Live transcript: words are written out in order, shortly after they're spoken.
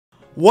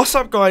What's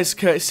up guys,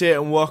 Curtis here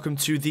and welcome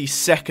to the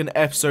second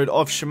episode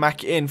of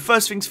Chamakh in.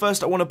 First things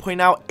first, I want to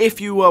point out,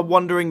 if you were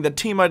wondering, the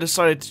team I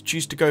decided to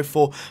choose to go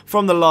for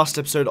from the last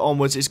episode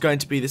onwards is going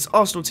to be this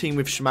Arsenal team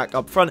with Chamakh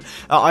up front.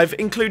 I've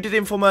included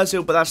him for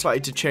Ozil, but that's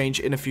likely to change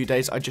in a few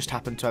days. I just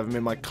happen to have him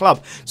in my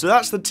club. So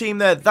that's the team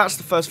there, that's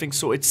the first thing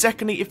sorted.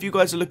 Secondly, if you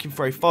guys are looking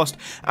for a fast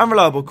and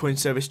reliable coin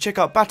service, check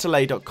out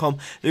battle.com.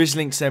 There is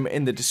links to them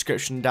in the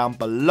description down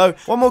below.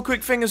 One more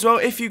quick thing as well,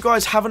 if you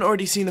guys haven't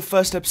already seen the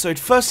first episode,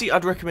 firstly,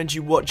 I'd recommend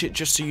you watch it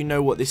just so you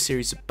know what this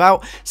series is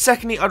about.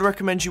 Secondly, I'd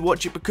recommend you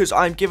watch it because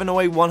I'm giving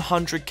away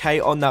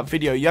 100k on that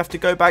video. You have to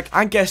go back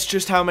and guess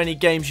just how many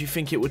games you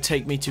think it would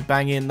take me to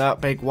bang in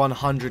that big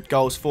 100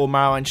 goals for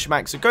Maro and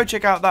Chamakh. So go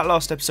check out that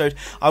last episode.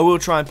 I will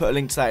try and put a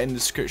link to that in the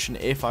description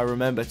if I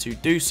remember to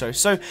do so.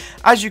 So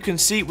as you can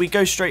see, we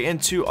go straight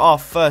into our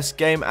first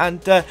game,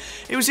 and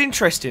it was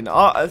interesting.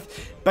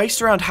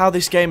 Based around how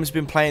this game has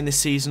been playing this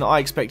season, I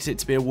expected it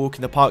to be a walk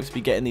in the park to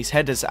be getting these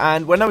headers,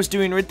 and when I was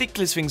doing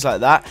ridiculous things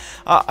like that,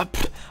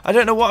 I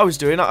don't know what I was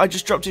doing. I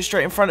just dropped it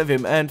straight in front of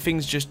him and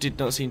things just did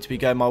not seem to be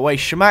going my way.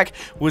 Chamakh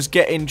was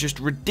getting just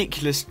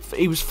ridiculous.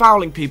 He was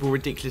fouling people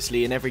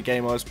ridiculously in every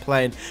game I was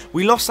playing.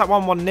 We lost that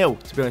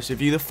 1-1-0, to be honest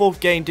with you. The fourth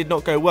game did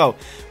not go well.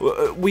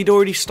 We'd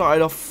already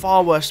started off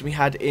far worse than we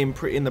had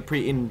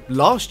in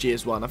last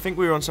year's one. I think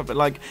we were on something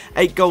like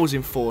 8 goals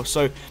in 4,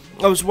 so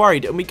I was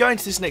worried, and we go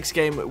into this next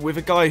game with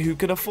a guy who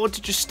can afford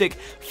to just stick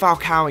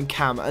Falcao and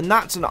Cam, and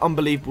that's an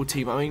unbelievable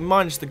team. I mean,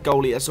 minus the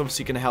goalie, that's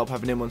obviously going to help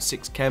having him on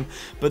 6 chem,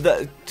 but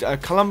the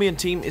Colombian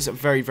team is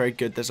very, very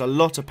good. There's a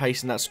lot of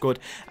pace in that squad,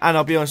 and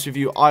I'll be honest with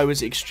you, I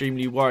was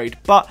extremely worried,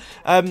 but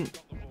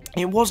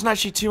it wasn't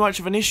actually too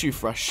much of an issue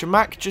for us.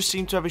 Chamakh just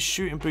seemed to have his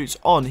shooting boots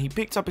on. He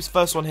picked up his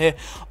first one here,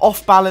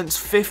 off balance,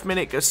 5th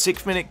minute, a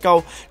 6th minute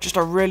goal. Just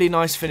a really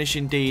nice finish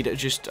indeed.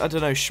 Just, I don't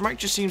know, Chamakh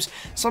just seems,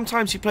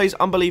 sometimes he plays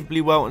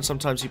unbelievably well and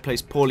sometimes he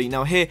plays poorly.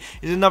 Now here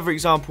is another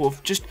example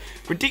of just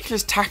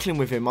ridiculous tackling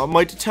with him.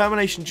 My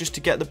determination just to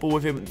get the ball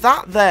with him.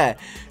 That there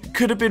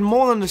could have been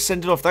more than a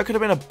send it off. That could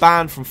have been a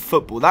ban from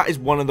football. That is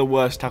one of the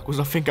worst tackles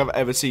I think I've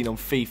ever seen on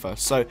FIFA.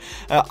 So,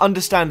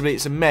 understandably,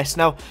 it's a mess.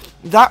 Now,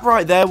 that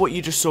right there, what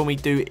you just saw me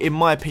do, in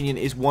my opinion,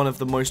 is one of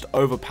the most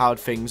overpowered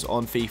things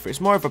on FIFA.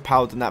 It's more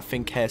overpowered than that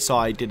thing KSI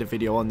I did a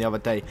video on the other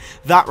day.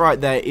 That right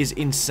there is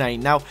insane.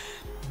 Now,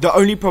 the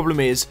only problem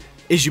is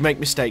you make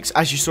mistakes.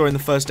 As you saw in the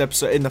first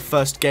episode, in the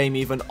first game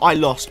even, I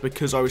lost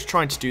because I was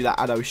trying to do that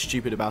and I was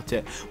stupid about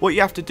it. What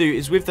you have to do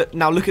is with the,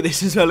 now look at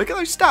this as well, look at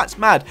those stats,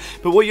 mad.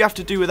 But what you have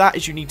to do with that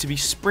is you need to be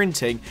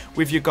sprinting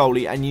with your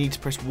goalie and you need to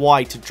press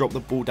Y to drop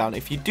the ball down.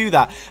 If you do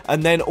that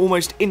and then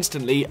almost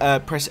instantly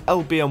press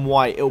LB and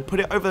Y, it will put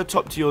it over the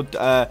top to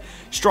your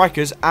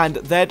strikers and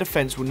their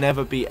defense will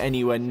never be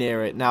anywhere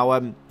near it.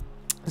 Now,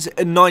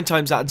 9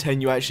 times out of 10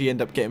 you actually end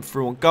up getting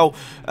through on goal,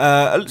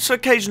 so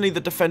occasionally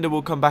the defender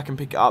will come back and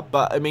pick it up,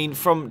 but I mean,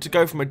 to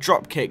go from a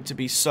drop kick to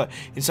be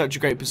in such a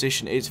great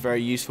position is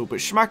very useful. But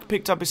Chamakh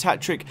picked up his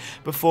hat-trick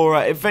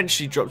before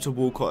eventually dropped to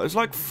Walcott. It was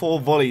like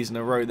 4 volleys in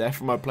a row there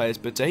from our players,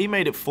 but he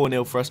made it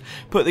 4-0 for us,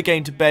 put the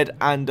game to bed,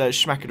 and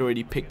Chamakh had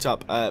already picked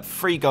up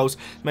 3 goals,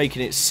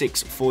 making it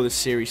 6 for the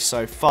series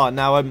so far.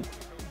 Now,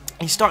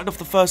 he started off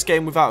the first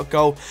game without a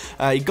goal.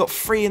 He got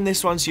 3 in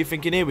this one, so you're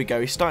thinking, here we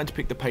go. He's starting to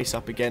pick the pace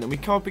up again. And we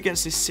come up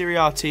against this Serie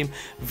A team.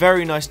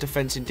 Very nice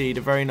defence indeed.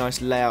 A very nice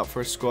layout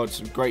for a squad.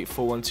 Some great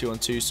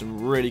 4-1-2-on-2.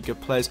 Some really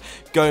good players.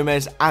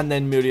 Gomez and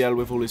then Muriel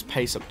with all his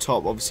pace up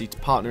top. Obviously,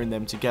 partnering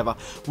them together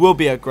will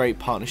be a great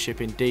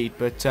partnership indeed.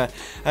 But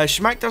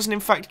Chamakh doesn't in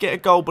fact get a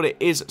goal, but it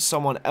is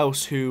someone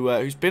else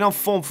who's been on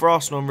form for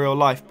Arsenal in real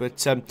life.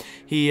 But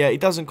he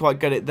doesn't quite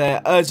get it there.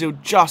 Ozil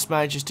just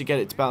manages to get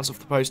it to bounce off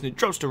the post, and it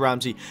drops to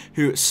Ramsey,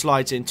 who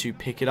slides in to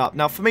pick it up.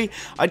 Now, for me,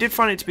 I did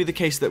find it to be the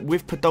case that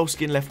with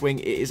Podolski in left wing,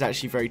 it is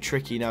actually very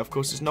tricky. Now, of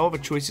course, there's no other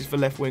choices for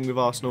left wing with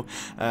Arsenal.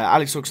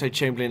 Alex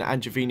Oxlade-Chamberlain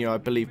and Jovino, I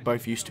believe,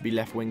 both used to be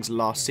left wings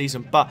last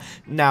season, but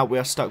now we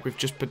are stuck with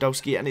just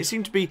Podolski, and it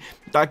seemed to be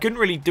that I couldn't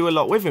really do a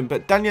lot with him,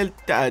 but Daniele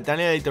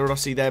De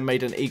Rossi there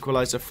made an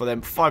equaliser for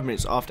them 5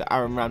 minutes after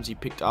Aaron Ramsey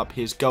picked up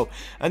his goal.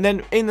 And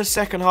then in the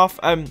second half,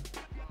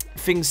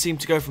 things seemed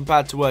to go from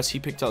bad to worse. He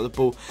picked up the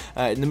ball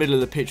in the middle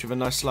of the pitch with a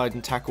nice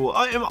sliding tackle.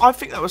 I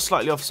think that was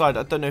slightly offside.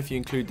 I don't know if you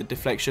include the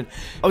deflection.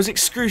 I was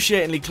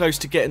excruciatingly close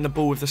to getting the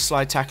ball with the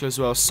slide tackle as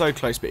well. So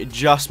close, but it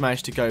just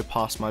managed to go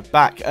past my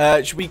back.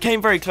 We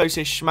came very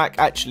close-ish. Chamakh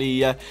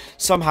actually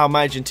somehow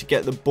managing to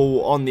get the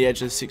ball on the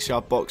edge of the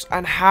 6-yard box.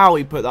 And how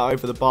he put that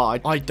over the bar,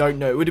 I don't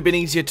know. It would have been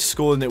easier to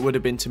score than it would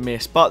have been to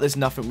miss. But there's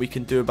nothing we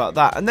can do about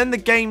that. And then the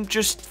game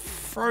just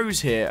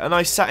froze here, and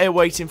I sat here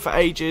waiting for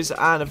ages,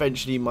 and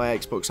eventually my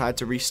Xbox had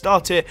to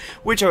restart it,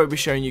 which I will be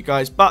showing you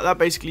guys. But that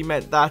basically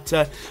meant that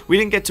we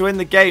didn't get to end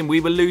the game. We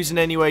were losing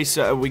anyway,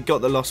 so we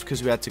got the loss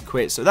because we had to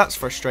quit, so that's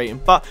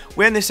frustrating. But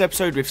we end this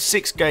episode with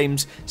 6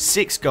 games,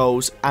 6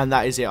 goals, and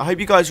that is it. I hope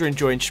you guys are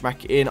enjoying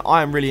Chamakh in.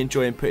 I am really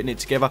enjoying putting it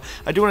together.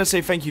 I do want to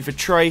say thank you for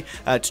Trey,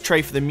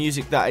 for the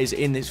music that is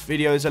in this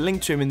video. There's a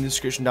link to him in the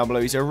description down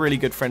below. He's a really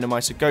good friend of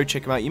mine, so go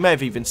check him out. You may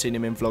have even seen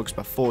him in vlogs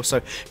before,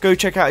 so go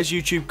check out his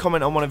YouTube,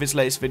 comment on one of his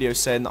latest video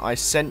saying that I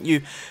sent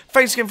you.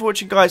 Thanks again for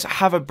watching, guys.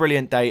 Have a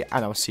brilliant day,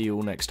 and I'll see you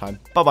all next time.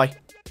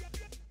 Bye-bye.